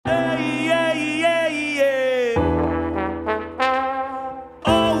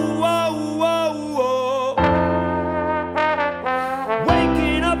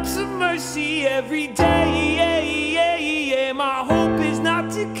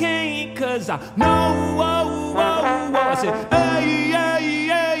decaying, 'cause I know, oh, oh, oh. I said, hey, hey,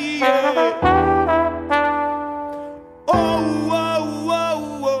 hey, hey. Oh, oh,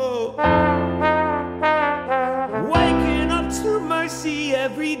 oh, oh. Waking up to mercy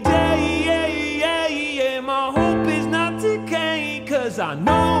every day, yeah, yeah, yeah. My hope is not decaying, 'cause I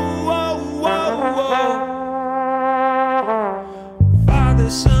know, oh, oh, oh. Father,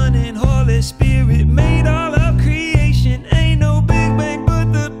 Son, and Holy Spirit made all of creation. Ain't no Big Bang,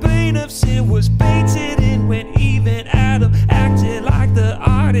 but the pain of sin was painted in when even Adam acted like the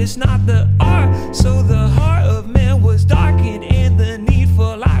artist, not the art. So the heart of man was darkened and the need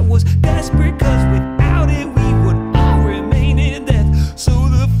for light was desperate, 'cause without it we would all remain in death. So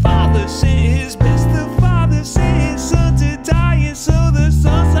the Father sent his best, the Father sent his Son to die, and so the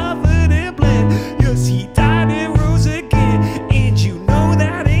Son suffered and bled. Yes, he died and rose again, and you know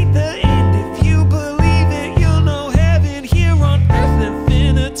that ain't the end. If you believe it, you'll know heaven here on earth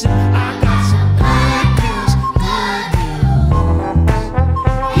infinity. I got some good news, good news.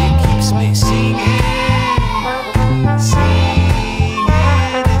 It keeps me singing, singing.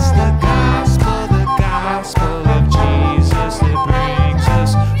 It's the gospel of Jesus that brings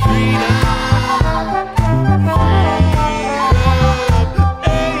us freedom.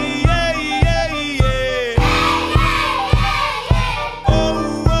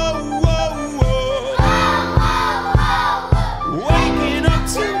 Waking up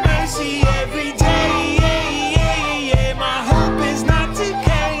to mercy every day, yeah, yeah, yeah. My hope is not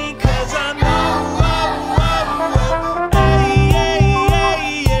decaying, 'cause I know, oh, oh, oh. Hey, yeah,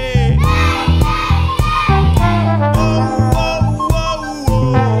 yeah, yeah. Oh, oh, oh,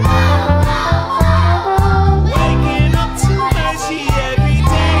 oh. Waking up to mercy every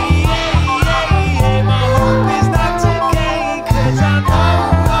day, yeah, yeah, yeah. My hope is not decaying, 'cause I know,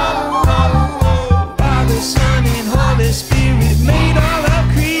 oh, oh, oh. Father, Son, and Holy Spirit made all of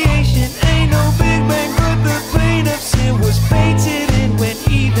creation. Ain't no Big Bang, but the pain of sin was painted in when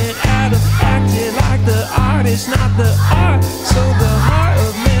even Adam acted like the artist, not the